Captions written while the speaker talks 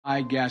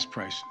High gas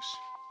prices.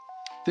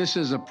 This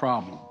is a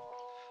problem,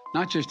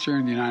 not just here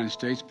in the United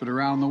States, but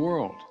around the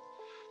world.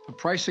 The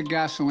price of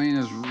gasoline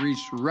has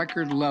reached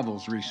record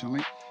levels recently,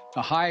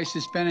 the highest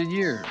it's been in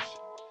years.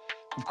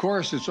 Of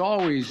course, it's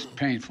always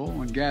painful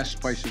when gas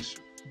prices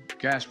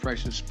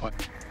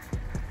spike.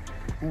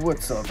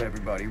 What's up,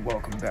 everybody?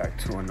 Welcome back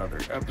to another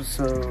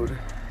episode.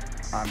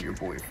 I'm your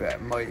boy,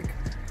 Phat Mike.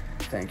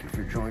 Thank you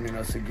for joining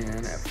us again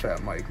at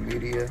Phat Mike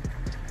Media.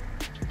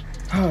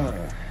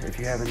 If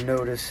you haven't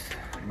noticed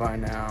by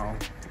now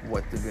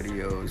what the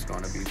video is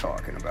going to be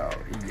talking about,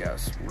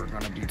 yes, we're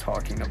going to be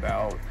talking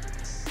about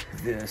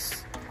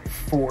this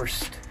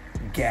forced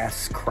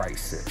gas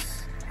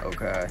crisis,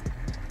 okay?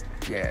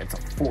 Yeah, it's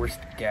a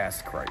forced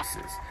gas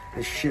crisis.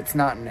 This shit's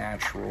not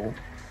natural.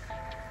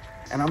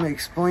 And I'm going to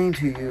explain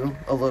to you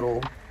a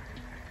little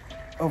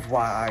of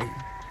why I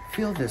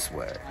feel this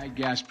way. High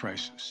gas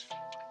prices.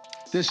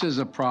 This is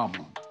a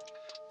problem,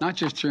 not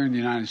just here in the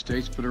United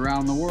States, but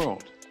around the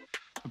world.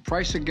 The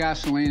price of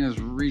gasoline has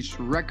reached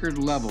record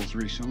levels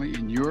recently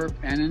in Europe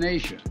and in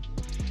Asia.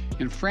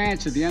 In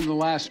France, at the end of the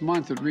last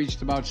month, it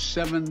reached about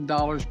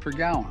 $7 per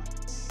gallon.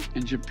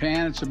 In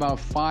Japan, it's about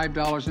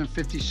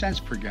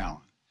 $5.50 per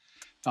gallon,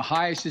 the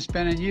highest it's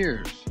been in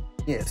years.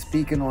 Yeah,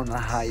 speaking on the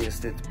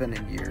highest it's been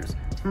in years.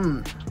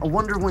 I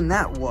wonder when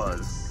that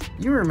was.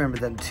 You remember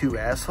them two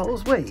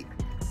assholes? Wait,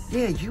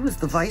 yeah, you was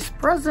the vice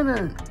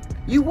president.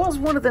 You was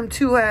one of them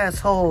two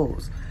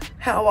assholes.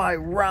 How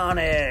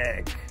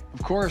ironic.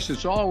 Of course,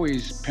 it's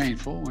always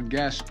painful when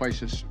gas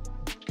prices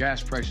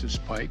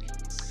spike.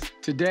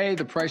 Today,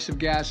 the price of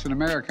gas in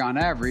America on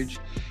average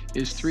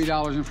is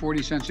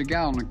 $3.40 a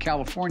gallon. In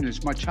California,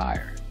 it's much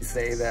higher. You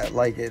say that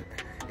like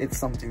it's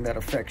something that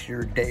affects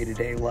your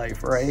day-to-day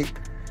life, right?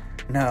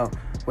 No,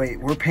 wait,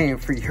 we're paying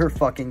for your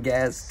fucking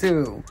gas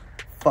too.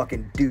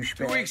 Fucking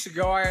douchebag. 2 weeks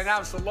ago, I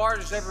announced the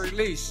largest ever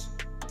release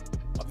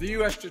of the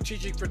U.S.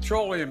 Strategic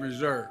Petroleum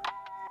Reserve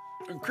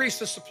to increase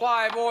the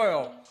supply of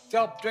oil to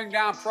help bring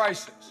down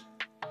prices.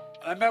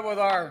 And I met with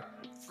our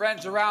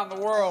friends around the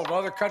world.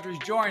 Other countries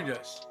joined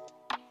us.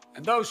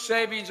 And those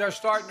savings are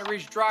starting to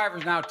reach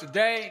drivers. Now,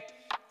 today,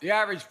 the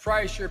average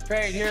price you're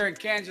paying here in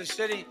Kansas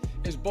City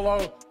is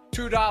below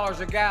 $2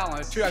 a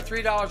gallon, $3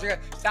 a gallon,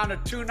 it's down to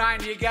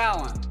 $2.90 a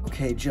gallon.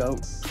 Okay, Joe,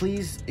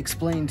 please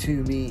explain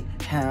to me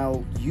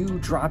how you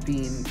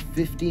dropping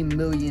 50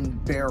 million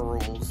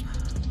barrels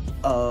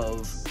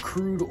of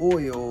crude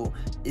oil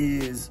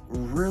is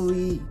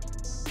really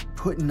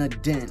putting a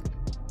dent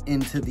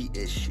into the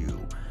issue,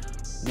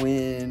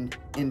 when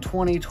in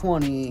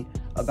 2020,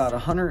 about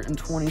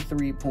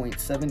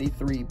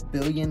 123.73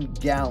 billion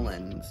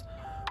gallons,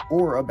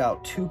 or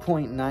about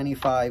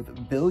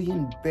 2.95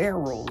 billion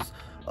barrels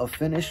of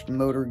finished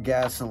motor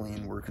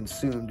gasoline were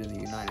consumed in the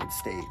United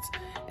States,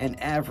 an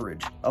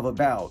average of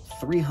about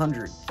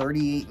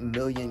 338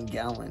 million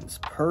gallons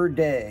per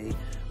day,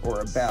 or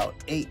about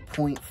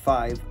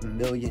 8.5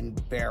 million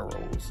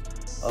barrels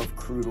of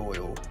crude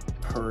oil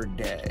per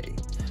day.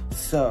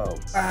 So,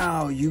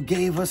 wow, you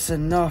gave us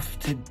enough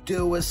to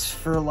do us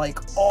for like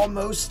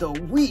almost a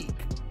week.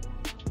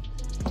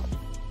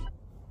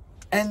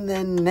 And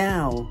then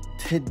now,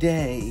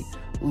 today,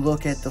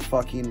 look at the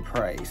fucking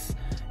price.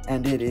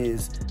 And it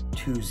is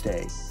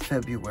Tuesday,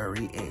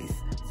 February 8th.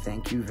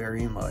 Thank you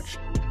very much.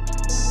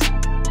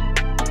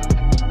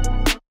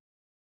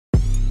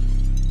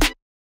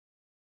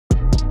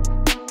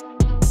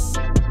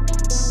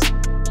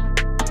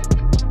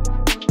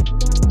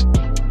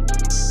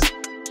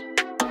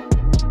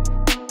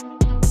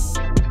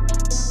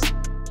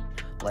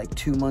 Like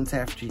 2 months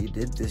after you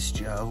did this,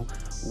 Joe,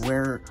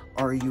 where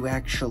are you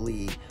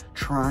actually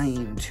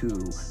trying to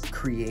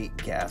create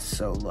gas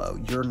so low?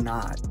 You're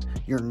not.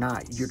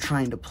 You're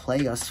trying to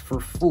play us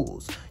for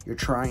fools. You're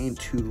trying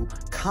to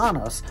con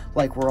us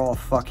like we're all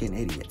fucking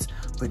idiots.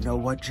 But know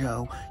what,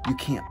 Joe? You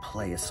can't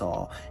play us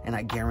all. And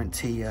I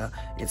guarantee you,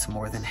 it's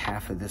more than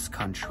half of this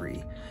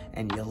country.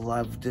 And you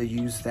love to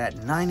use that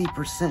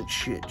 90%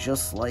 shit,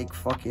 just like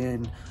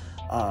fucking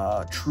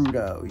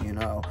Trudeau, you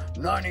know,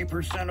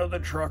 90% of the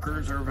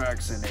truckers are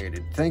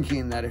vaccinated,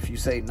 thinking that if you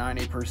say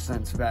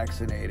 90%'s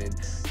vaccinated,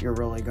 you're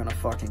really gonna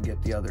fucking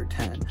get the other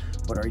 10.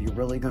 But are you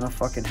really gonna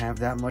fucking have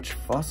that much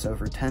fuss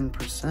over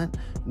 10%?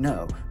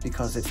 No,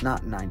 because it's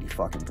not 90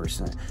 fucking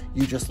percent.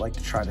 You just like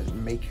to try to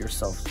make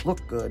yourself look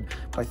good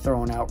by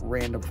throwing out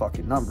random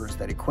fucking numbers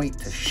that equate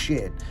to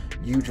shit.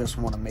 You just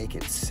want to make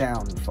it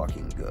sound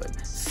fucking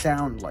good,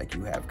 sound like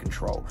you have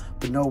control.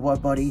 But know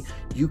what, buddy?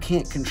 You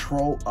can't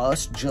control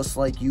us, just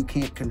like you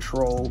can't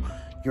control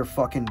your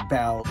fucking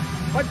bowel.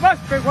 What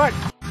must be what?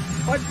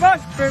 What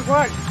must be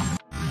what?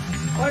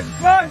 What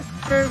must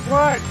be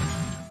what?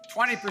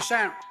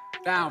 20%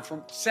 down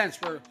from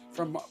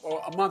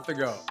a month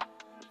ago.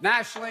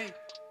 Nationally,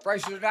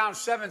 prices are down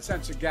 7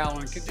 cents a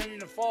gallon and continue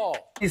to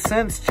fall. 20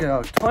 cents,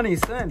 Joe. 20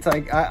 cents. I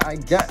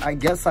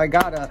guess I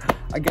gotta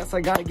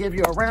give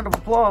you a round of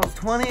applause.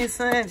 20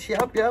 cents.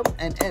 Yep.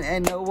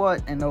 And know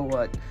what?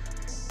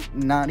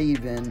 Not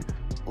even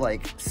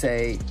like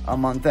say a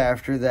month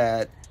after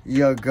that,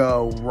 you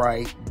go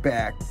right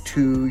back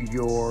to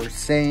your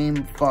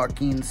same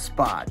fucking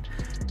spot.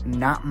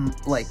 Not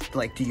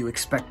like do you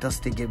expect us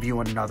to give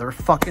you another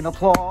fucking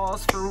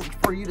applause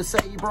for you to say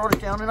you brought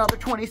it down another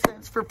 20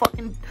 cents for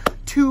fucking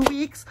 2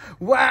 weeks?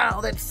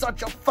 Wow, that's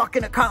such a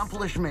fucking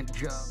accomplishment,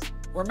 Joe.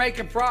 We're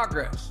making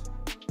progress.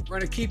 We're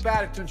going to keep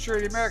at it to ensure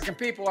the American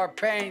people are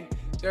paying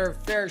their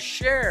fair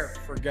share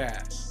for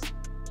gas,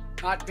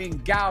 not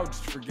being gouged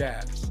for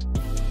gas.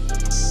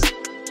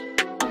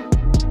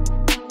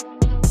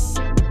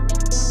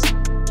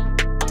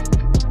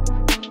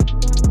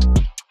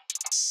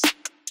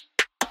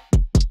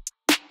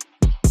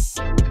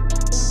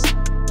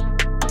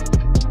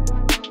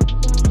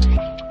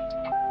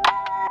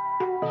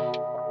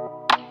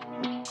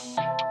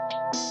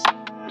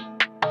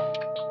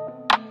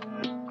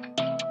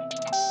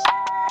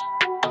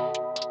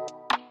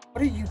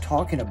 What are you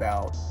talking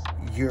about?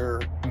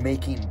 You're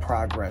making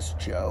progress,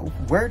 Joe.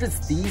 Where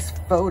does these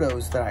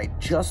photos that I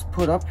just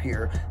put up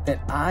here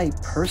that I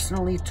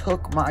personally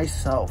took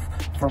myself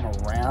from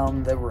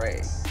around the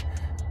rig?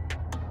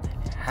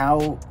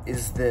 How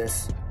is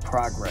this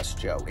progress,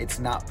 Joe? It's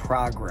not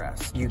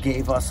progress. You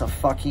gave us a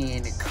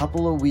fucking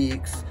couple of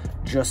weeks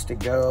just to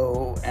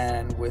go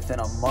and within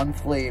a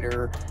month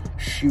later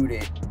shoot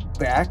it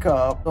back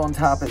up. On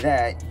top of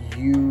that,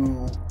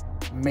 you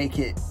make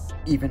it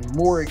even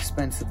more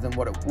expensive than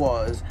what it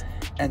was.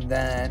 And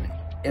then,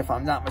 if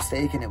I'm not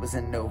mistaken, it was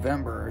in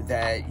November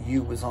that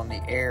you was on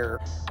the air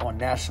on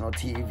national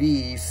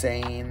TV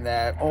saying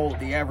that, oh,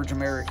 the average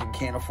American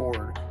can't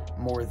afford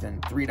more than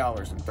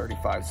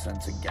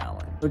 $3.35 a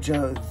gallon. But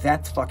Joe,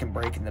 that's fucking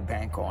breaking the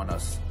bank on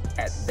us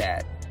at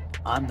that.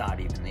 I'm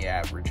not even the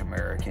average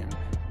American,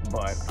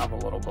 but I'm a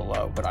little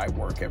below, but I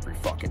work every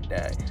fucking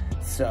day.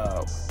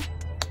 So,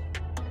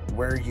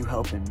 where are you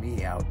helping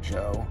me out,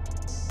 Joe?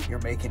 You're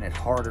making it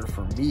harder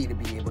for me to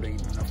be able to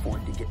even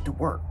afford to get to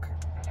work.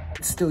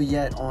 Still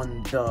yet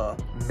on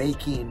the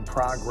making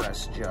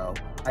progress, Joe.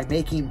 By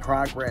making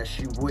progress,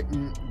 you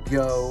wouldn't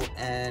go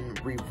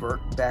and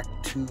revert back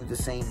to the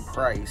same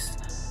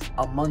price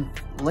a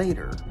month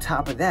later. On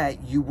top of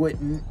that, you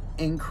wouldn't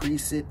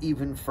increase it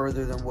even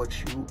further than what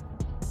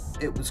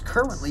it was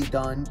currently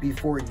done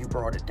before you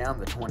brought it down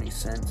to 20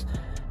 cents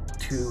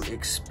to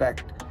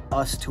expect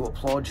us to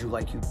applaud you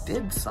like you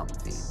did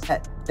something.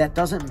 That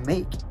doesn't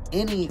make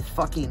any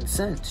fucking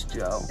sense,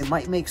 Joe. It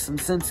might make some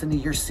sense into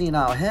your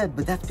senile head,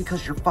 but that's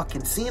because you're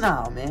fucking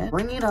senile, man.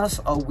 Bringing us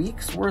a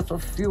week's worth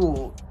of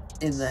fuel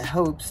in the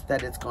hopes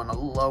that it's gonna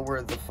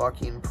lower the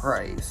fucking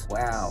price.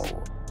 Wow.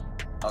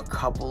 A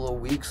couple of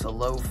weeks of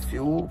low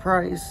fuel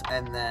price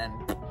and then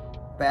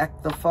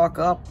back the fuck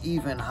up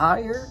even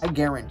higher? I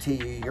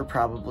guarantee you're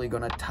probably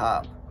gonna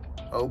top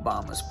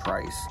Obama's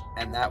price,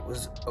 and that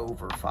was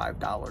over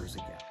 $5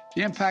 again.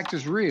 The impact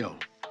is real,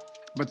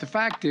 but the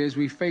fact is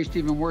we faced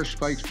even worse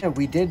spikes. Yeah,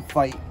 we did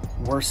fight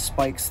worse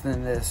spikes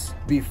than this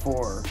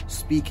before.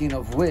 Speaking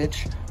of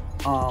which,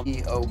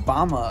 the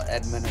Obama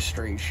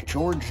administration,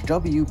 George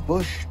W.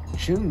 Bush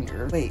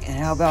Jr. Wait, and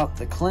how about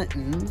the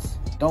Clintons?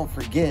 Don't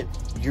forget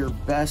your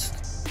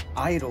best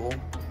idol,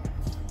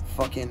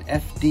 fucking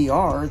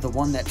FDR, the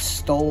one that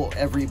stole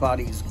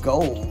everybody's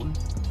gold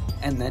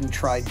and then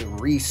tried to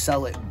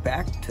resell it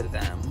back to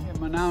them.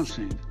 I'm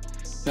announcing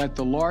that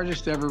the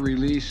largest ever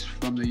release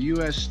from the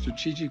U.S.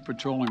 Strategic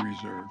Petroleum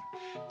Reserve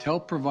to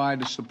help provide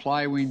the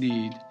supply we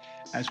need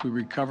as we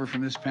recover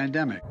from this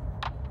pandemic.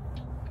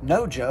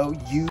 No, Joe,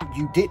 you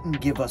didn't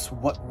give us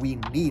what we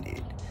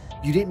needed.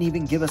 You didn't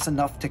even give us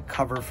enough to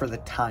cover for the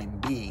time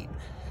being.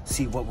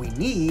 See, what we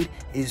need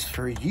is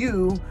for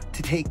you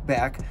to take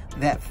back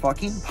that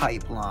fucking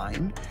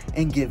pipeline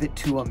and give it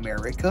to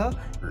America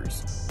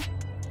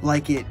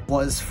like it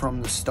was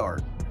from the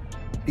start.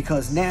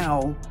 Because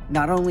now,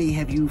 not only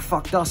have you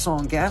fucked us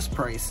on gas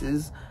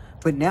prices,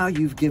 but now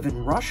you've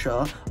given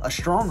Russia a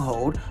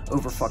stronghold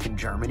over fucking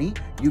Germany,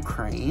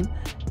 Ukraine,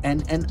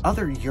 and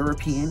other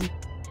European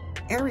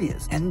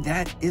areas. And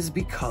that is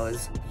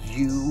because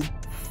you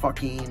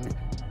fucking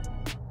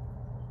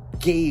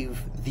gave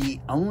the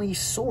only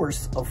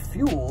source of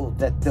fuel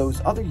that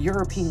those other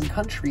European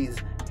countries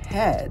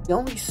had, the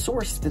only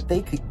source that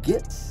they could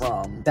get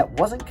from that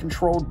wasn't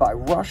controlled by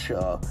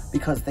Russia,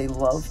 because they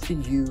love to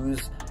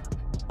use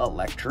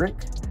electric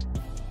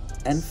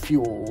and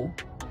fuel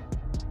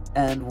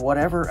and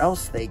whatever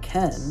else they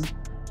can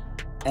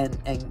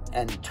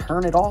and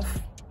turn it off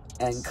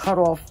and cut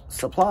off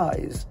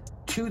supplies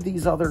to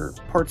these other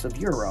parts of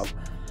Europe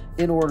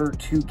in order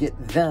to get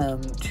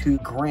them to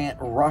grant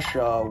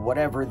Russia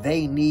whatever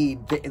they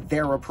need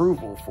their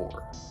approval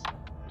for.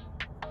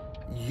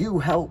 You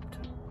helped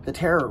the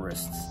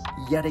terrorists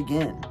yet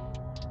again.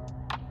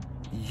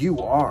 You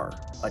are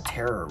a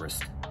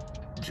terrorist,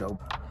 Joe.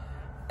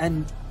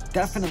 And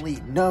definitely,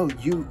 no,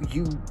 you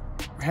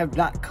have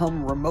not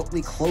come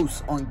remotely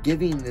close on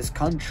giving this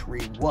country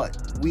what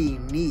we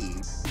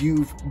need.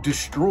 You've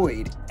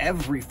destroyed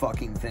every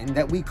fucking thing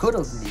that we could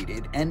have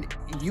needed, and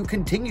you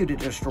continue to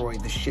destroy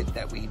the shit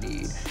that we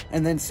need,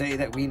 and then say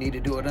that we need to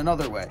do it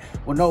another way.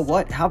 Well, know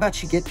what? How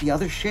about you get the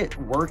other shit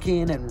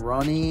working and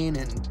running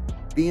and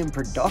being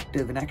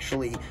productive and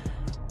actually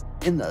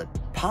in the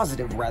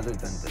positive rather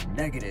than the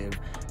negative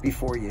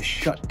before you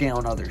shut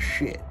down other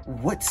shit.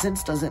 What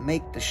sense does it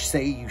make to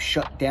say you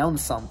shut down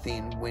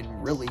something when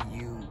really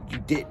you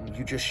didn't?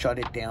 You just shut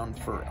it down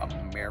for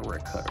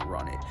America to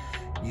run it.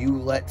 You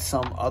let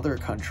some other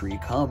country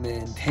come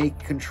in, take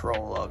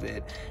control of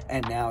it,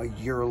 and now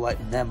you're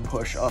letting them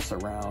push us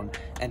around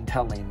and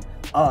telling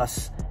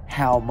us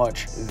how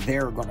much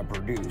they're going to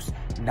produce,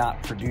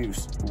 not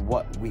produce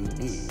what we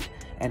need.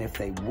 And if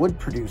they would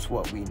produce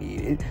what we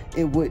needed,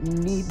 it wouldn't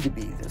need to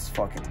be this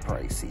fucking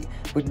pricey.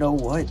 But know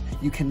what?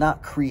 You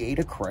cannot create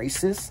a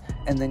crisis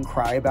and then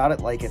cry about it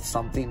like it's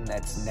something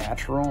that's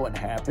natural and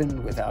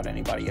happened without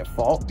anybody at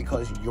fault,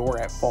 because you're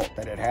at fault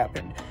that it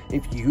happened.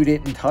 If you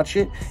didn't touch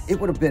it, it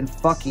would have been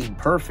fucking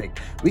perfect.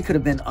 We could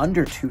have been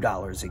under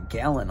 $2 a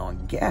gallon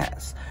on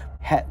gas.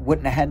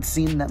 Wouldn't have had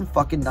seen them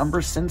fucking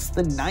numbers since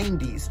the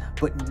 90s.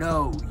 But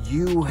no,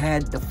 you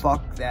had to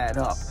fuck that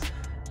up.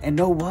 And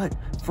know what?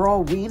 For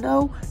all we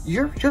know,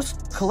 you're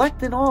just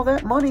collecting all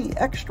that money,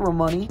 extra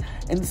money,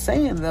 and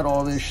saying that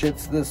all this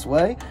shit's this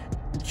way,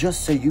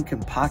 just so you can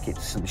pocket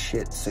some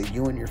shit, so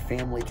you and your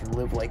family can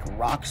live like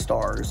rock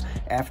stars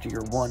after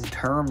your one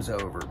term's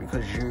over,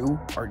 because you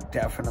are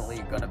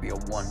definitely gonna be a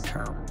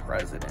one-term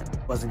president.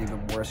 Wasn't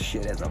even worth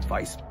shit as a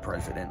vice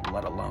president,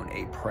 let alone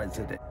a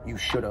president. You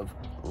should have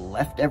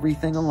left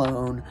everything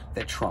alone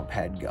that Trump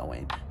had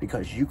going,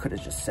 because you could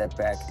have just sat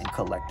back and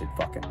collected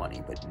fucking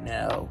money. But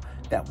no,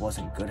 that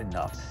wasn't good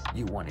enough.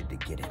 You wanted to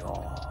get it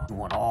all. You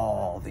want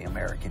all the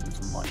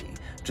Americans' money,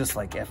 just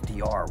like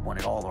FDR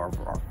wanted all our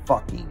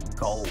fucking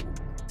gold.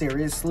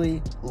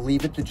 Seriously,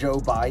 leave it to Joe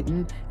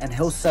Biden and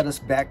he'll set us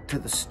back to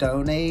the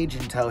Stone Age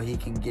until he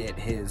can get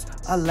his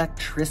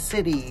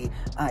electricity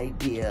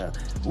idea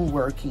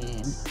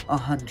working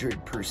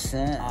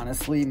 100%.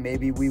 Honestly,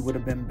 maybe we would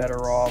have been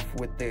better off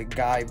with the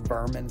guy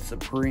Vermin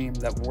Supreme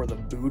that wore the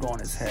boot on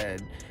his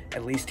head.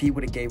 At least he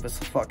would have gave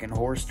us a fucking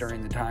horse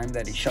during the time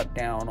that he shut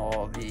down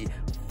all the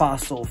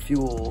fossil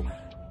fuel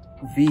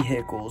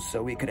vehicles,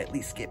 so we could at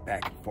least get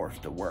back and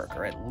forth to work,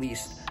 or at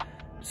least,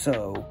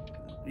 so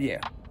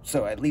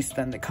at least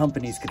then the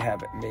companies could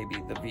have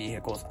maybe the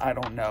vehicles, I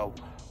don't know.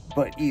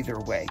 But either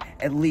way,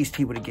 at least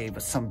he would have gave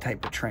us some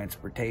type of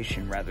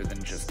transportation rather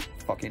than just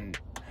fucking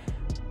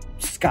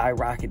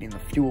skyrocketing the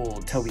fuel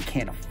until we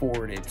can't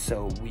afford it,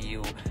 so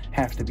we'll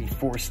have to be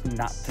forced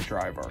not to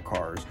drive our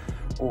cars,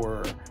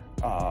 or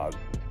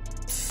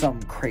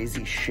some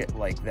crazy shit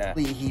like that.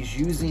 He's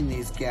using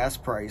these gas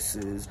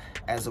prices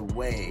as a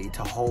way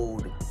to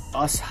hold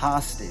us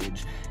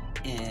hostage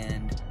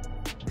and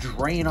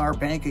drain our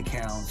bank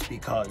accounts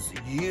because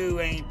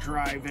you ain't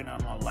driving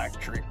an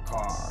electric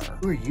car.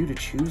 Who are you to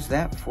choose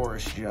that for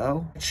us,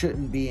 Joe? It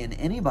shouldn't be in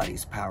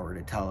anybody's power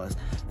to tell us.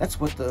 That's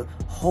what the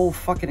whole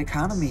fucking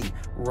economy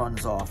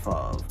runs off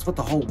of. It's what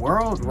the whole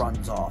world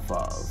runs off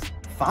of.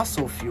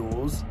 Fossil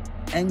fuels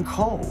and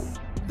coal.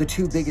 The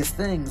two biggest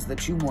things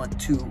that you want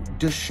to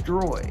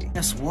destroy.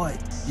 Guess what?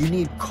 You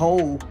need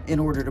coal in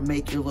order to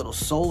make your little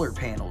solar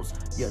panels,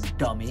 you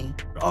dummy.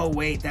 Oh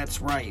wait,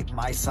 that's right.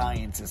 My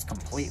science is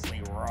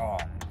completely wrong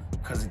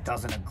because it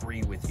doesn't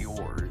agree with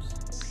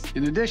yours.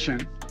 In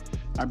addition,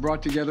 I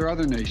brought together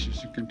other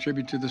nations to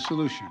contribute to the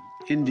solution.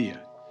 India,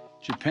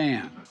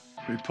 Japan,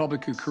 the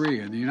Republic of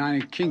Korea, and the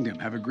United Kingdom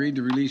have agreed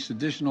to release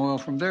additional oil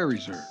from their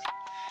reserves,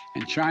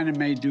 and China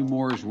may do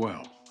more as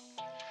well.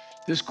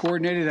 This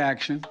coordinated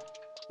action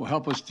will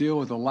help us deal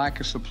with the lack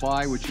of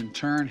supply, which in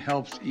turn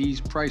helps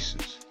ease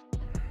prices.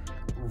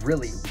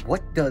 Really,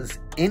 what does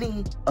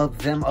any of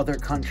them other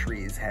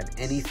countries have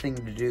anything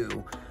to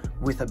do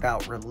with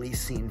about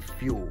releasing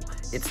fuel?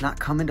 It's not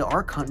coming to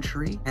our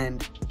country,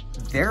 and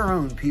their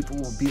own people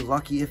will be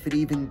lucky if it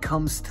even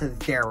comes to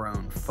their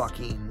own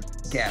fucking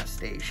gas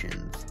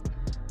stations.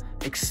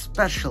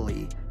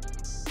 Especially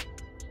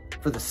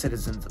for the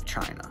citizens of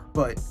China.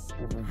 But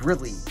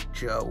really,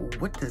 Joe,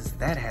 what does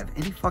that have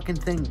any fucking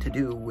thing to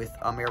do with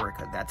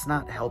America? That's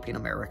not helping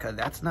America.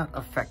 That's not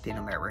affecting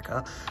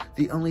America.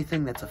 The only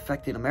thing that's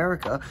affecting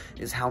America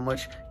is how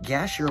much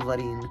gas you're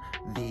letting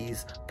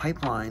these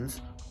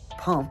pipelines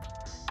pump,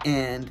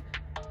 and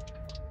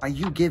are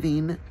you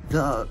giving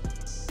the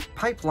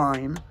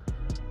pipeline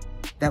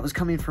that was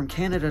coming from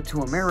Canada to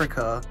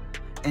America,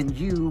 and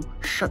you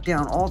shut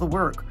down all the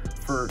work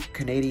for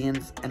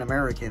Canadians and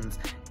Americans,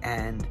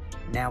 and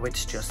now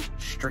it's just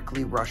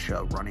strictly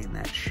Russia running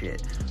that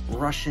shit.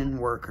 Russian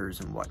workers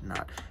and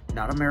whatnot.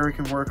 Not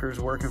American workers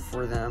working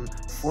for them,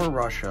 for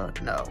Russia.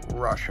 No,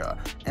 Russia.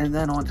 And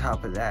then on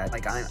top of that,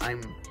 like,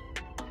 I'm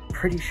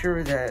pretty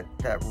sure that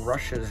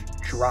Russia's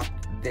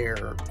dropped their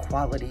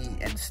quality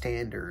and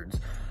standards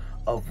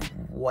of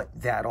what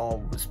that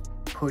all was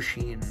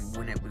pushing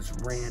when it was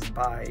ran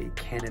by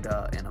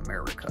Canada and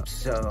America.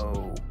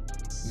 So,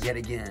 yet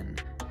again,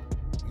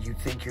 you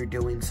think you're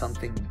doing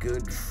something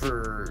good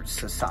for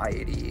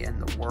society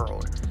and the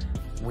world,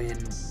 when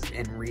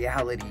in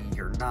reality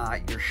you're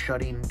not. You're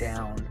shutting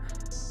down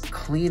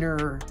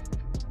cleaner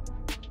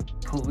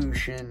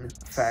pollution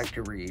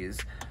factories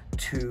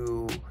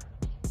to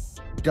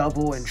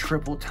double and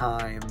triple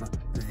time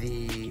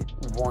the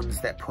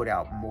ones that put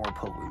out more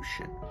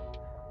pollution.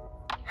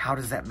 How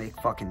does that make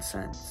fucking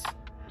sense?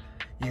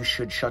 You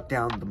should shut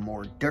down the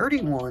more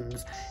dirty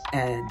ones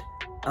and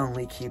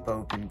only keep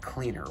open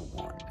cleaner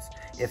ones.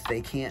 If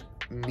they can't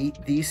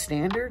meet these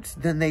standards,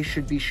 then they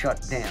should be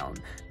shut down.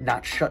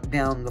 Not shut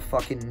down the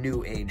fucking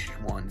new aged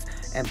ones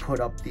and put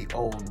up the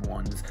old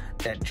ones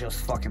that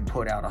just fucking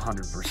put out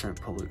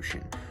 100%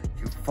 pollution.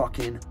 You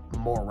fucking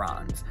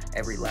morons.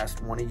 Every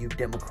last one of you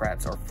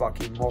Democrats are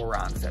fucking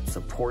morons that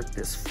support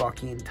this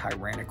fucking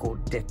tyrannical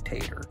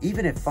dictator.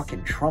 Even if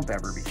fucking Trump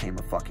ever became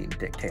a fucking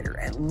dictator,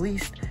 at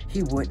least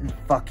he wouldn't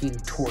fucking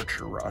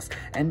torture us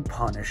and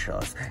punish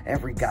us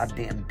every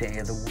goddamn day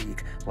of the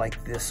week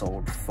like this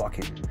old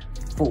fucking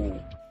fool.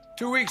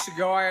 2 weeks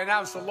ago, I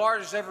announced the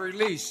largest ever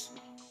release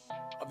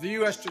of the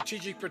U.S.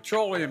 Strategic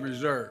Petroleum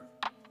Reserve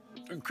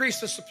to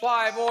increase the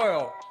supply of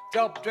oil to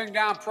help bring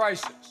down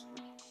prices.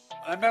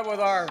 I met with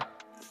our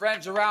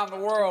friends around the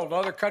world.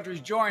 Other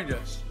countries joined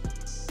us.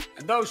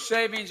 And those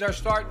savings are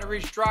starting to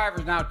reach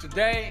drivers. Now,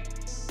 today,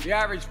 the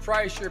average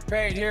price you're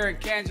paying here in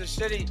Kansas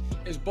City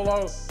is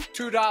below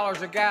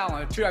 $2 a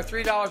gallon, $3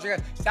 a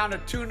gallon. It's down to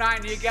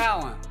 $2.90 a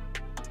gallon.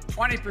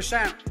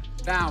 20%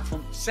 down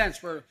from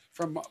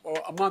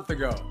a month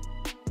ago.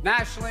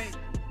 Nationally,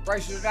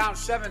 prices are down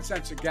 7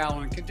 cents a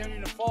gallon and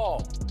continuing to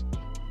fall.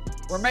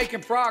 We're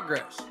making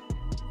progress.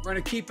 We're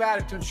going to keep at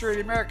it to ensure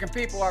the American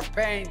people are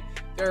paying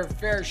their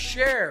fair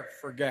share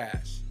for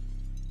gas,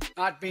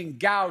 not being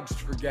gouged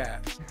for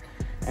gas.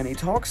 And he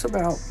talks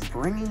about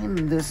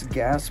bringing this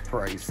gas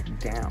price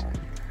down.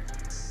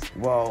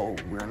 Well,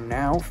 we're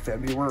now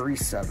February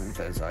 7th,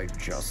 as I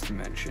just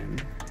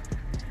mentioned,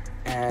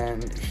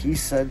 and he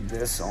said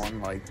this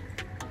on, like,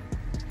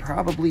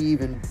 probably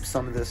even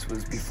some of this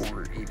was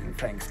before even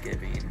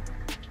Thanksgiving,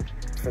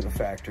 for the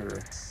factor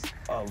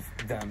of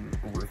them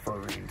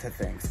referring to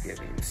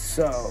Thanksgiving.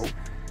 So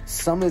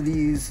some of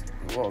these,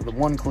 well, the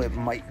one clip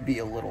might be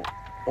a little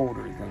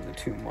older than the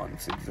 2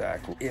 months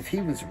exactly. If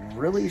he was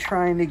really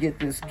trying to get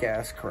this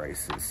gas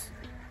crisis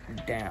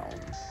down,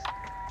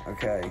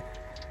 okay,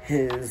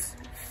 his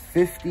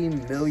 50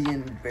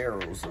 million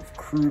barrels of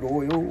crude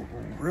oil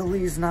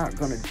really is not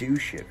going to do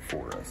shit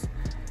for us.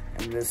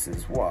 And this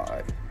is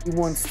why. He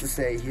wants to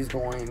say he's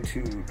going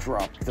to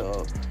drop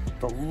the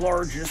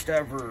largest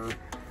ever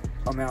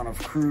amount of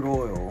crude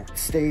oil. It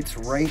states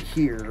right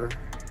here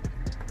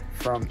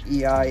from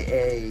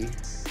EIA.gov.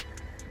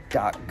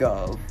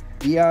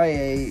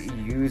 EIA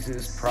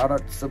uses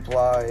products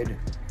supplied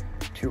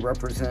to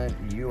represent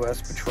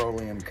U.S.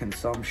 petroleum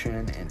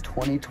consumption. In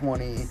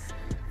 2020,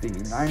 the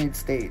United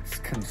States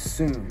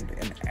consumed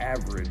an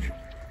average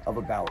of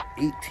about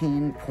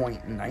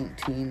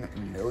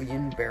 18.19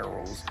 million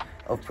barrels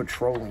of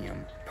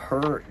petroleum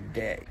per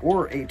day,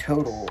 or a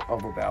total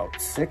of about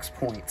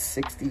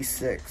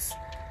 6.66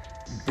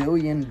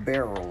 billion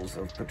barrels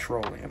of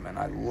petroleum. And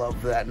I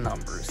love that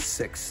number,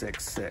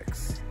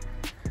 666.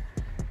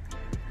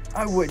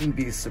 I wouldn't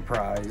be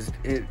surprised.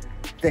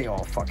 They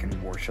all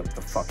fucking worship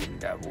the fucking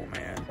devil,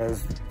 man.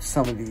 As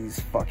some of these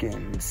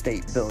fucking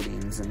state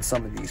buildings in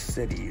some of these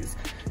cities,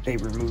 they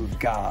remove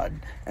God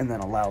and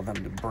then allow them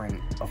to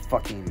bring a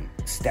fucking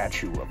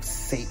statue of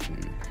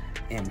Satan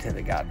into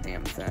the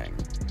goddamn thing.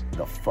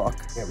 The fuck?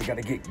 Yeah, we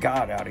gotta get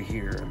God out of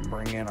here and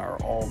bring in our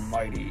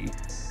almighty,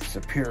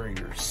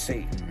 superior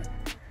Satan.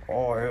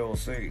 All hail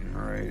Satan,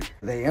 right?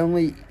 They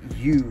only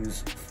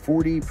use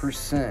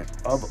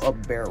 40% of a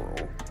barrel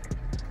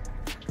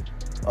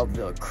of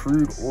the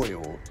crude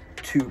oil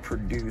to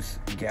produce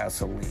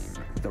gasoline.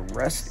 The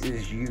rest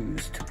is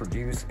used to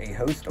produce a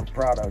host of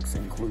products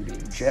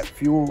including jet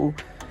fuel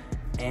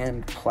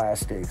and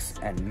plastics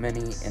and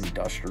many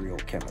industrial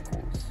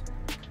chemicals.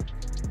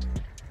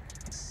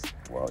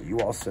 Well,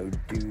 you also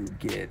do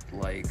get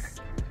like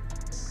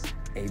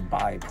a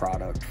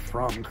byproduct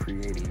from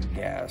creating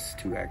gas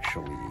to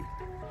actually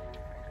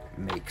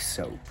make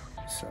soap.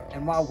 So,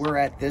 and while we're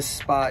at this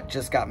spot,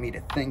 just got me to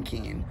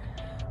thinking,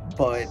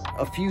 but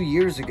a few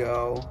years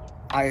ago,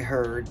 I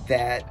heard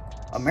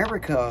that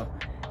America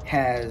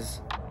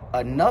has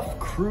enough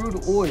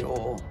crude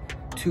oil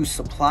to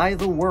supply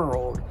the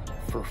world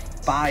for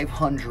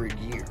 500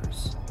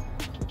 years.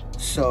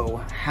 So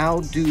how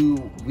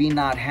do we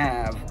not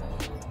have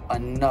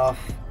enough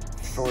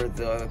for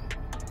the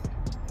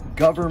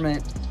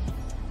government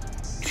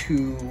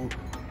to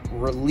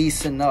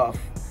release enough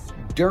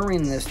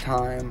during this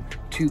time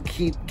to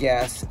keep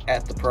gas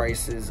at the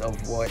prices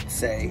of what,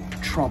 say,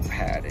 Trump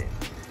had it?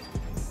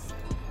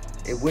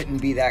 It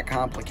wouldn't be that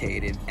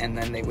complicated, and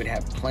then they would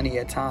have plenty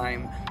of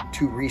time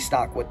to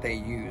restock what they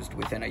used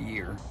within a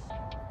year.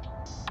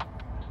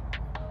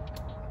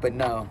 But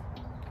no,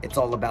 it's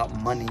all about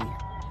money.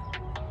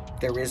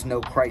 There is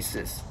no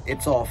crisis.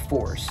 It's all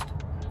forced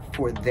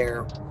for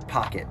their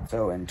pocket.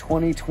 So in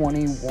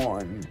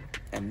 2021,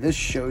 and this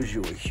shows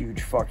you a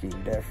huge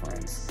fucking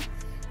difference,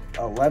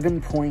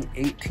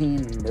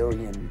 11.18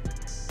 million,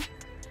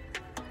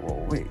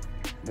 well, wait,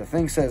 the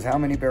thing says how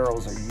many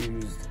barrels are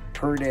used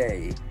per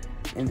day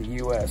in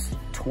the US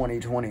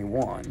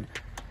 2021.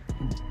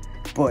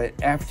 But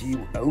after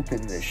you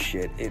open this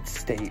shit, it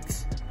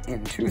states,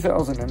 in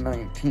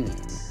 2019,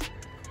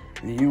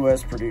 the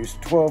U.S. produced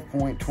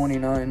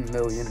 12.29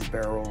 million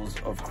barrels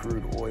of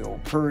crude oil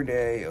per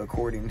day,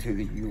 according to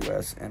the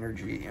U.S.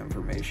 Energy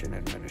Information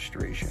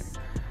Administration.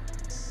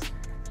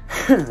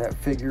 That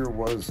figure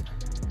was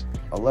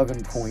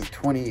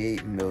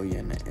 11.28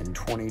 million in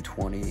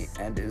 2020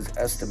 and is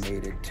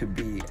estimated to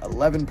be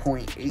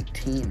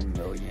 11.18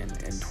 million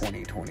in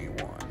 2021.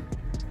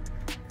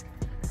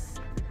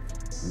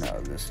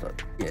 No, this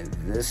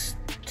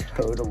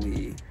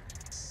totally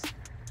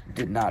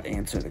did not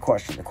answer the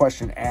question. The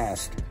question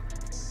asked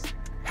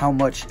how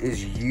much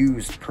is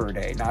used per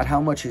day, not how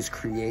much is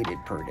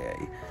created per day.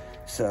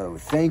 So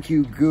thank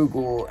you,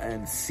 Google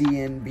and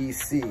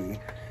CNBC,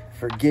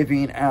 for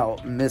giving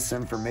out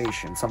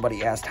misinformation.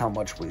 Somebody asked how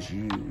much was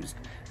used,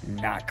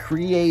 not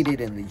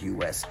created in the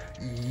U.S.,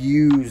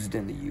 used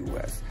in the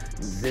U.S.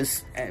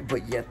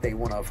 But yet they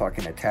want to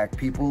fucking attack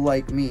people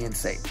like me and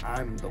say,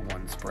 I'm the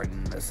one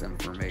spreading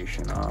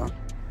misinformation, huh?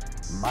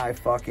 My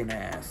fucking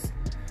ass.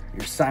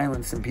 You're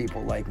silencing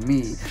people like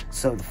me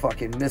so the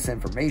fucking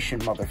misinformation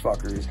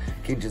motherfuckers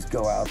can just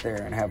go out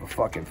there and have a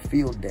fucking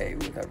field day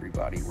with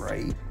everybody,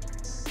 right?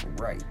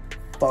 Right.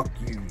 Fuck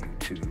you,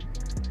 YouTube.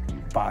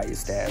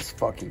 Biased ass,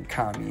 fucking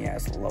commie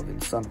ass loving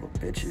son of a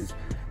bitches.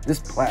 This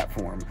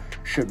platform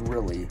should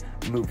really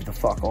move the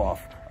fuck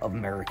off of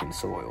American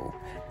soil,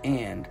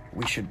 and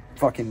we should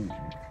fucking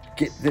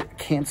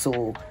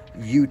cancel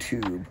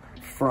YouTube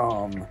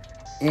from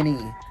any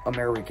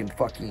American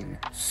fucking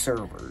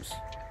servers.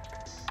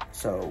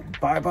 So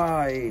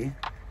bye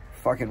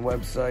fucking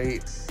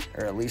website,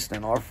 or at least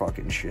in our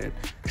fucking shit.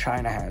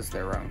 China has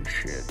their own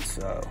shit,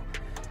 so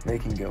they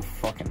can go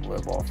fucking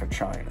live off of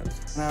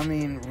China's. I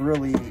mean,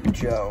 really,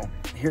 Joe,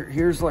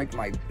 here's like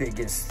my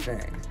biggest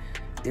thing,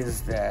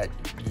 is that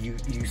you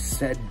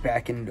said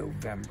back in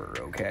November,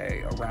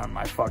 okay, around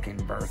my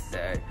fucking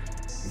birthday,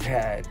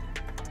 that,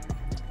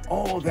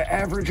 oh, the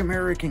average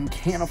American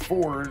can't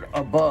afford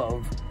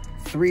above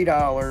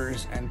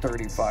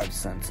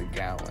 $3.35 a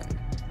gallon.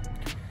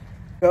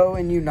 Go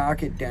and you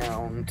knock it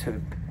down to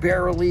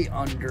barely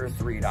under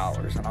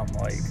 $3, and I'm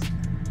like,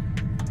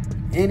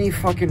 any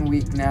fucking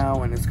week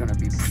now, and it's gonna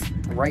be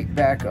right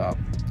back up.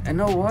 And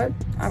know what?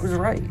 I was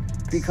right,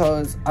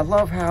 because I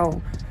love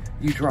how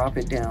you drop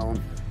it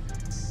down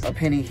a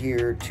penny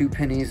here, 2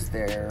 pennies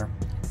there,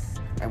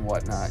 and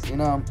whatnot, you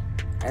know?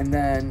 And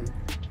then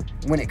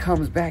when it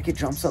comes back, it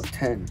jumps up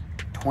 10,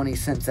 20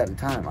 cents at a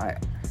time.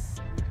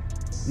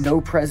 No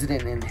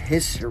president in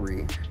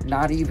history,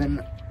 not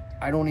even,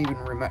 I don't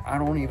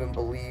even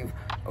believe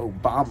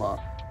Obama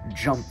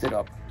jumped it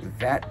up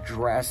that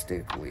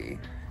drastically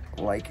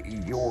like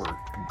your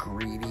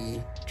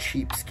greedy,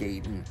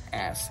 cheapskating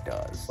ass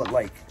does. But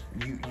like,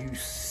 you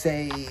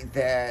say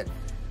that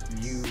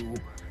you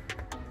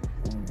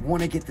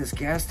want to get this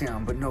gas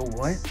down, but know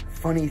what?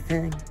 Funny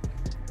thing,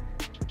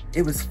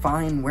 it was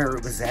fine where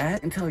it was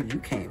at until you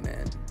came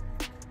in.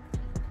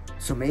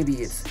 So maybe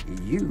it's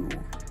you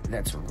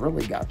that's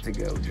really got to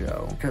go,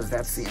 Joe, because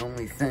that's the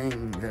only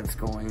thing that's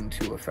going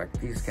to affect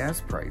these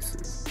gas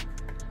prices.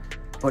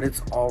 But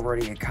it's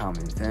already a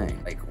common thing.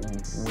 Like,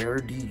 where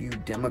do you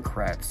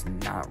Democrats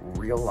not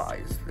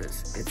realize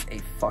this? It's a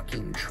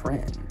fucking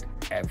trend.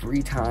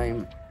 Every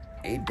time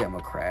a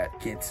Democrat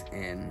gets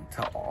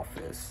into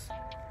office,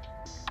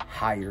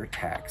 higher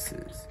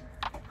taxes,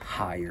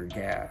 higher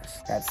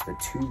gas. That's the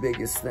two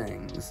biggest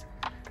things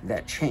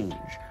that change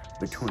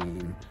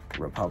between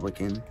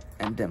Republican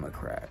and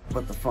Democrat.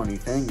 But the funny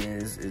thing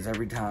is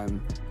every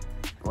time,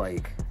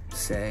 like,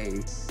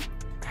 say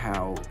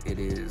how it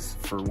is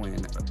for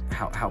when,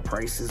 how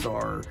prices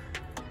are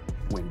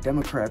when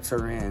Democrats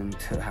are in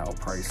to how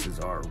prices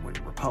are when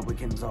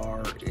Republicans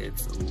are,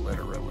 it's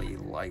literally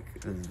like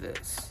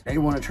this. They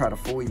want to try to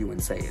fool you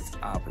and say it's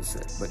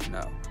opposite, but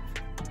no.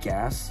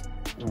 Gas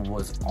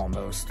was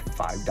almost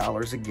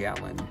 $5 a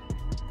gallon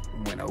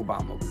when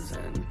Obama was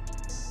in.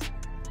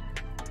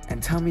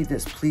 And tell me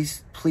this,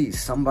 please,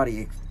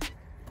 somebody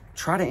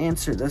try to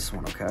answer this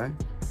one, okay?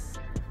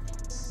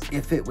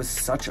 If it was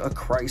such a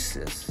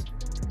crisis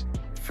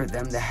for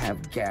them to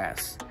have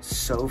gas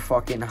so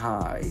fucking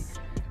high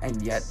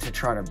and yet to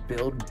try to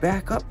build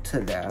back up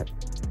to that,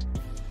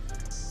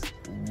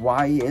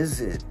 why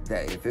is it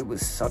that if it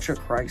was such a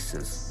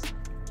crisis,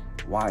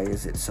 why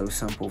is it so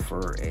simple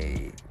for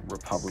a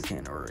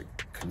Republican or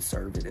a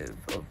conservative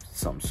of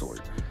some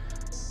sort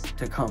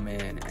to come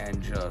in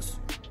and just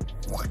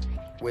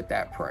with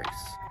that price?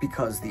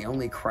 Because the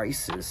only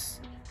crisis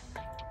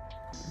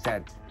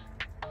that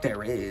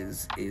there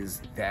is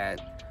that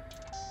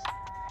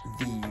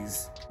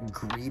these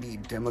greedy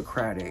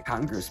Democratic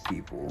Congress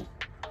people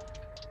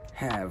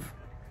have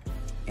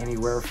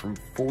anywhere from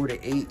 4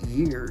 to 8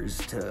 years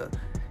to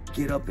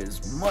get up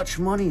as much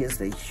money as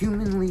they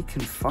humanly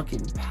can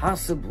fucking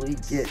possibly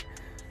get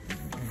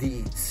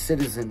the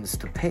citizens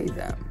to pay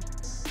them,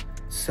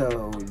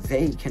 so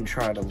they can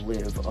try to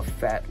live a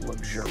fat,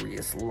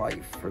 luxurious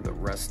life for the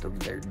rest of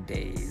their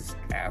days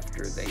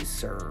after they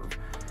serve,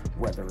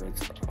 whether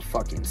it's a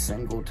fucking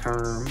single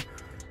term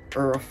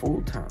or a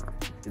full term.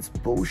 It's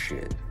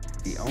bullshit.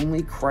 The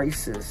only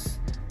crisis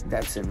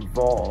that's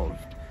involved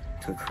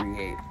to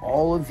create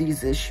all of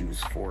these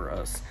issues for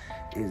us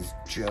is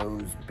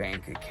Joe's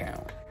bank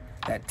account.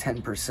 That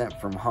 10%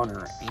 from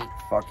Hunter ain't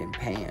fucking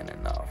paying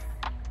enough.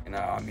 You know,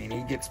 I mean,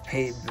 he gets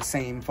paid the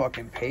same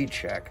fucking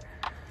paycheck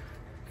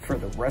for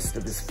the rest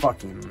of his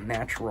fucking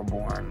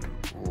natural-born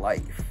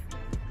life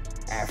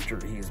after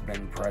he's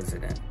been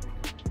president.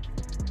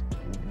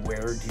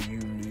 Where do you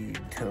need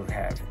to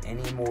have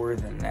any more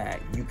than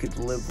that? You could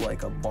live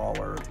like a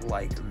baller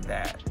like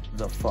that.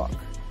 The fuck?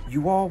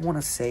 You all want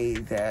to say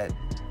that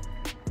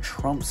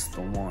Trump's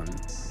the one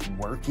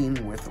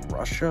working with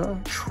Russia?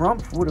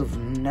 Trump would have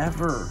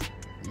never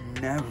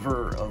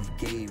have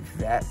gave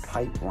that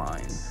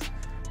pipeline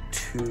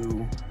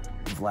to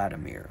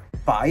Vladimir.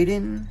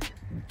 Biden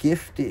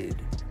gifted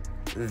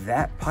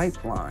that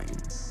pipeline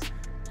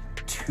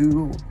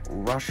to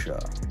Russia.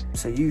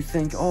 So you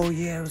think, oh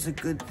yeah, it was a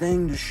good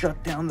thing to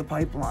shut down the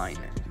pipeline.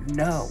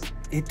 No,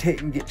 it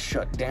didn't get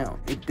shut down.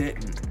 It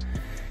didn't.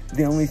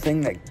 The only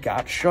thing that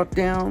got shut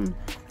down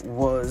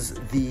was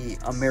the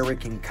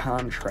American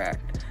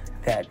contract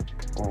that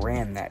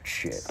ran that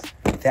shit.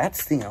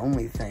 That's the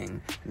only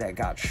thing that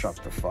got shut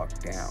the fuck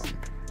down.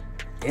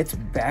 It's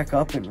back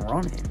up and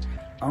running.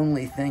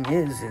 Only thing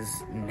is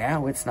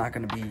now it's not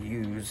going to be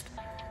used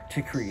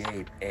to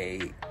create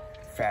a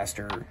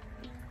faster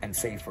and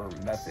safer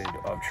method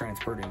of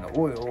transporting the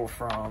oil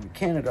from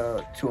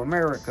Canada to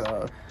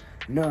America.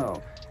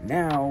 No,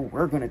 now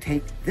we're going to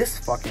take this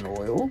fucking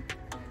oil,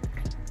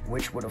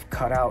 which would have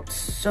cut out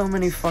so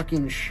many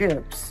fucking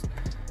ships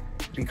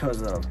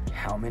because of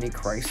how many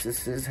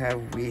crises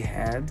have we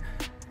had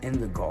in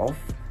the Gulf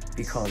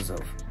because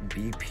of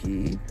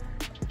BP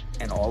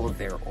and all of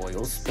their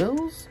oil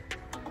spills.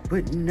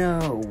 But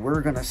no,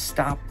 we're gonna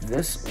stop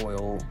this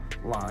oil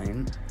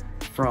line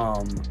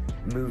from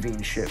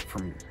moving shit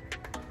from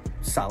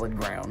solid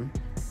ground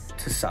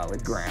to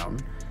solid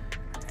ground,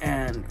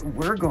 and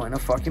we're going to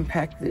fucking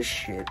pack this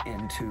shit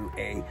into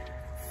a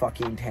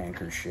fucking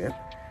tanker ship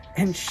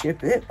and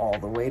ship it all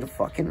the way to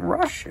fucking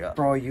Russia.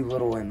 For all you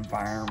little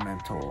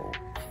environmental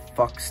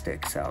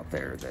fucksticks out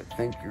there that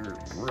think you're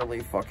really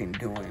fucking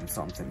doing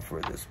something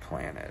for this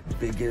planet.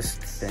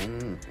 Biggest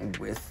thing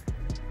with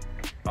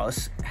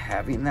us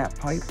having that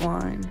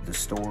pipeline, the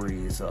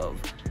stories of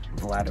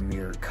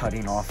Vladimir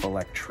cutting off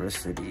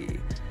electricity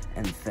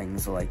and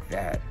things like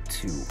that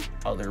to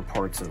other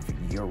parts of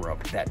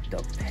Europe that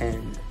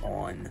depend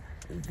on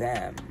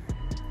them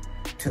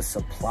to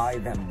supply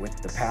them with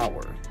the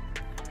power.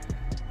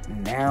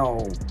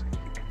 Now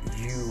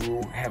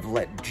you have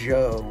let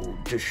Joe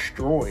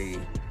destroy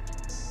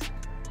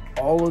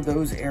all of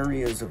those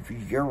areas of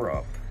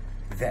Europe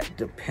that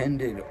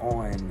depended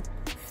on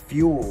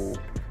fuel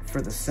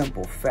for the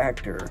simple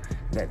factor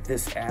that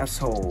this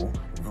asshole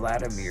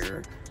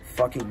Vladimir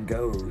fucking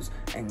goes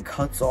and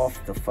cuts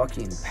off the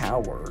fucking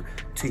power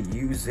to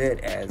use it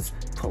as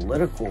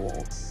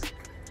political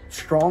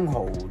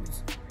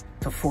strongholds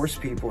to force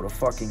people to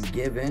fucking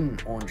give in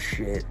on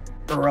shit,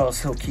 or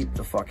else he'll keep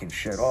the fucking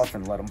shit off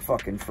and let them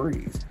fucking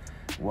freeze.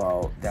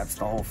 Well, that's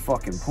the whole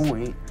fucking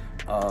point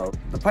of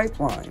the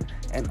pipeline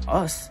and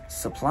us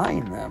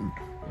supplying them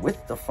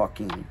with the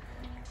fucking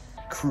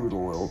crude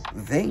oil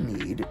they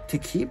need to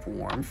keep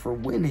warm for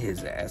when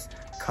his ass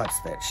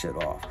cuts that shit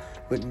off.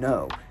 But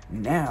no,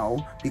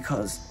 now,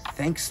 because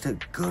thanks to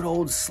good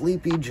old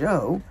Sleepy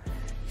Joe,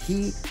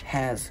 he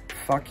has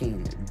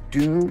fucking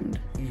doomed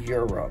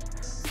Europe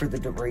for the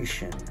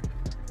duration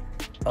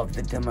of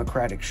the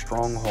democratic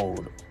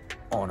stronghold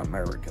on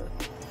America.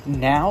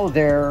 Now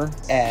they're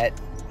at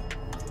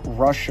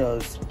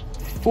Russia's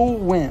full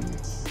whim.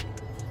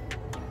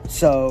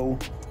 So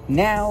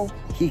now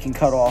he can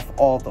cut off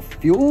all the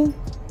fuel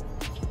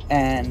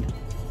and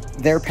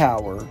their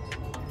power,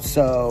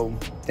 so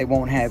they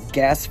won't have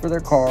gas for their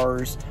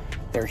cars,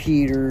 their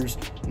heaters,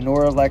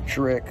 nor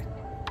electric.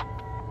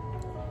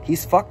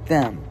 He's fucked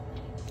them.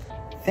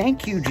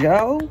 Thank you,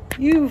 Joe.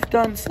 You've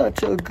done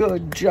such a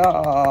good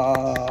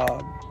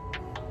job.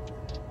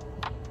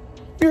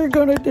 You're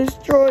gonna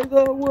destroy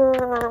the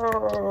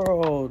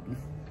world.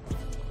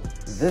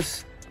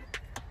 This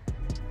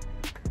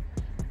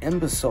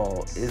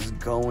imbecile is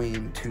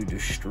going to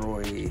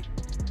destroy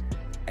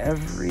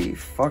every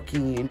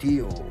fucking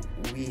deal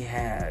we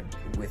had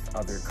with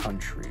other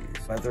countries,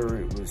 whether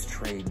it was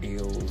trade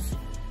deals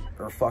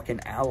or fucking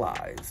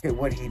allies. Look at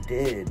what he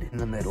did in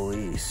the Middle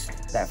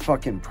East. That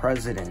fucking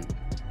president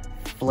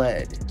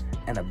fled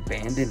and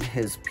abandoned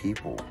his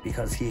people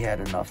because he had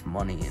enough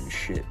money and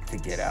shit to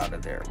get out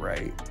of there,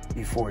 right?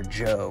 Before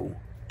Joe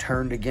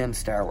turned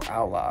against our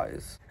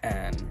allies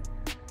and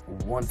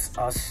wants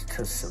us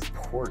to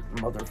support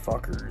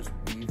motherfuckers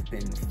we've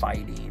been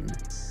fighting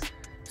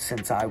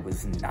since I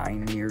was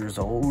 9 years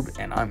old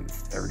and I'm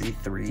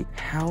 33.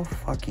 How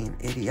fucking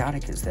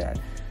idiotic is that?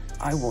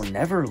 I will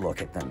never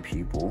look at them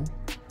people,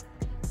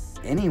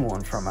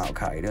 anyone from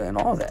Al-Qaeda and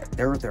all that.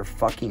 They're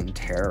fucking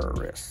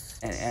terrorists.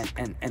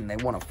 And they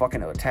want to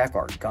fucking attack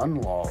our gun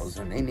laws,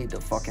 and they need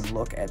to fucking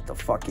look at the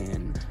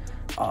fucking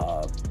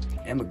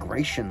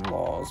immigration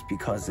laws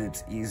because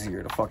it's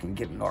easier to fucking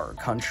get into our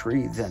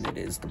country than it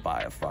is to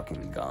buy a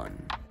fucking gun.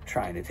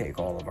 Trying to take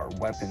all of our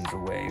weapons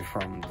away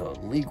from the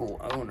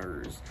legal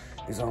owners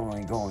is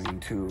only going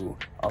to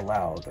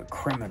allow the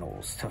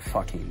criminals to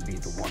fucking be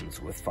the ones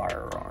with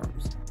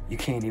firearms. You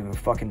can't even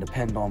fucking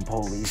depend on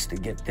police to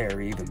get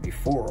there even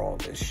before all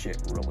this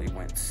shit really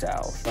went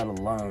south, let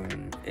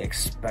alone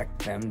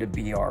expect them to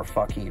be our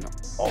fucking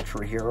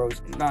ultra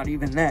heroes. Not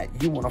even that.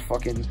 You want to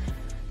fucking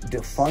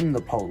defund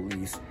the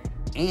police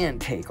and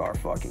take our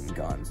fucking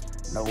guns.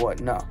 You know what?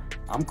 No.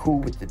 I'm cool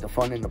with the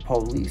defunding the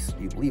police.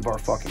 You leave our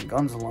fucking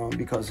guns alone,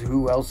 because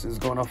who else is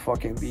gonna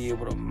fucking be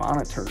able to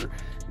monitor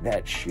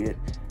that shit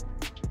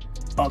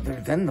other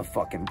than the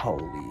fucking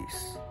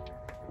police?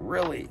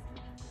 Really?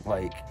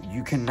 Like,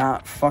 you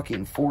cannot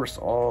fucking force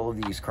all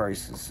of these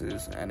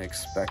crises and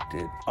expect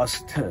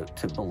us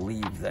to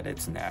believe that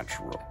it's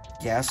natural.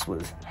 Gas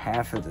was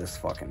half of this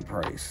fucking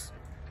price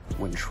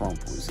when Trump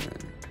was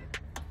in.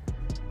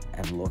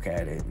 And look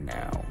at it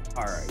now.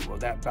 Alright, well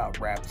that about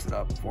wraps it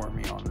up for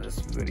me on this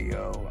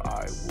video.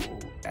 I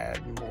will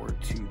add more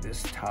to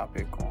this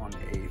topic on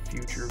a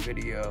future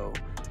video.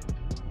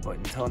 But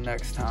until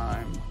next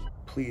time,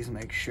 please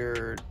make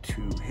sure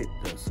to hit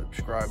the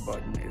subscribe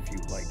button if you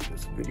like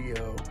this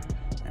video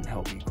and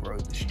help me grow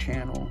this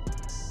channel.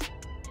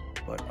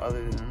 But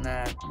other than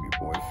that, I'm your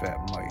boy Phat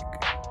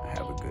Mike.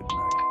 Have a good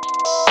night.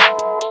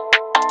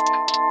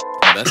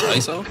 That's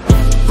ISO.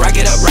 Rack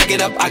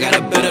it up, I got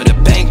a bit of the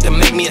bank to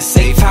make me a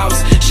safe house.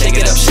 Shake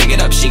it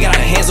up, she got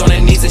her hands on her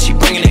knees and she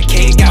bringing the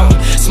cake out.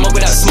 Smoke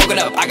it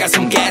up, I got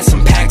some gas,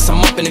 some packs,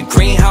 I'm up in the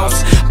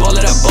greenhouse. Ball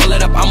it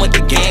up, I'm with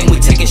the gang, we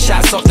taking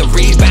shots off the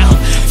rebound.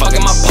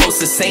 Fucking my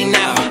posters, say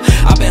now,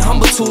 I've been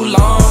humble too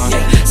long,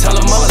 yeah. Tell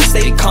them all to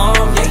stay calm,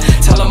 yeah.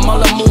 Tell them all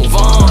to move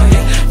on,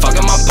 yeah.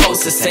 Fucking my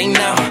posters, say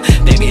now,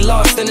 they be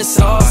lost in the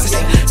sauce,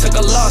 yeah. Took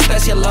a loss,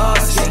 that's your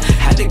loss, yeah.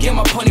 Had to get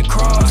my point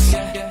across,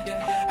 yeah.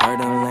 Heard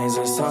them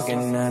lasers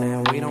talking,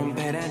 and we don't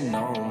pay that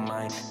no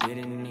mind.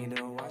 Didn't need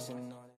a